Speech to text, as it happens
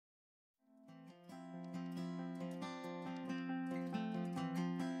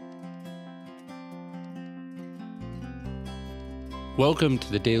Welcome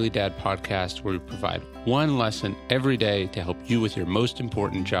to the Daily Dad Podcast, where we provide one lesson every day to help you with your most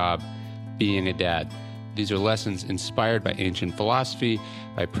important job, being a dad. These are lessons inspired by ancient philosophy,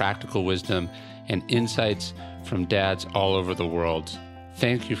 by practical wisdom, and insights from dads all over the world.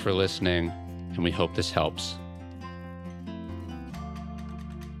 Thank you for listening, and we hope this helps.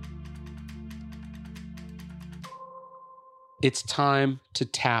 It's time to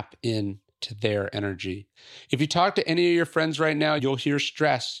tap in to their energy. If you talk to any of your friends right now, you'll hear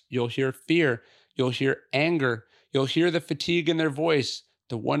stress, you'll hear fear, you'll hear anger, you'll hear the fatigue in their voice,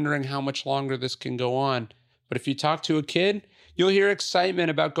 the wondering how much longer this can go on. But if you talk to a kid, you'll hear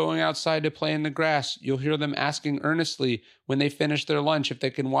excitement about going outside to play in the grass. You'll hear them asking earnestly when they finish their lunch if they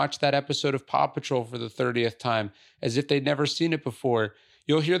can watch that episode of Paw Patrol for the 30th time, as if they'd never seen it before.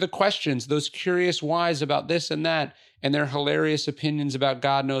 You'll hear the questions, those curious whys about this and that, and their hilarious opinions about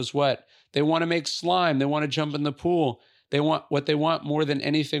God knows what. They want to make slime. They want to jump in the pool. What they want more than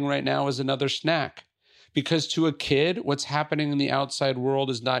anything right now is another snack. Because to a kid, what's happening in the outside world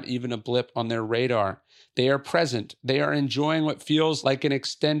is not even a blip on their radar. They are present. They are enjoying what feels like an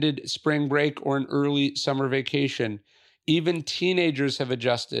extended spring break or an early summer vacation. Even teenagers have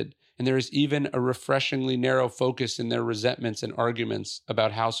adjusted, and there is even a refreshingly narrow focus in their resentments and arguments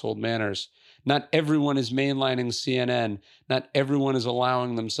about household manners. Not everyone is mainlining CNN. Not everyone is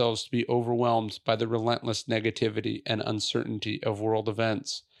allowing themselves to be overwhelmed by the relentless negativity and uncertainty of world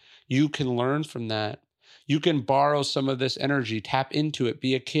events. You can learn from that. You can borrow some of this energy, tap into it,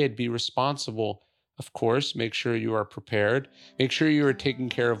 be a kid, be responsible. Of course, make sure you are prepared. Make sure you are taking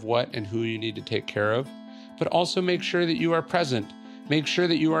care of what and who you need to take care of. But also make sure that you are present. Make sure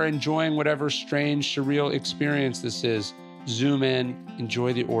that you are enjoying whatever strange, surreal experience this is. Zoom in,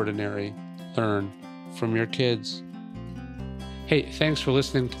 enjoy the ordinary. Learn from your kids. Hey, thanks for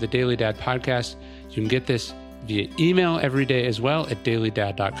listening to the Daily Dad Podcast. You can get this via email every day as well at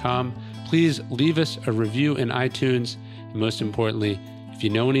dailydad.com. Please leave us a review in iTunes. And most importantly, if you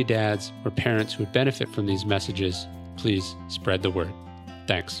know any dads or parents who would benefit from these messages, please spread the word.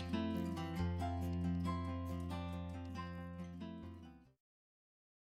 Thanks.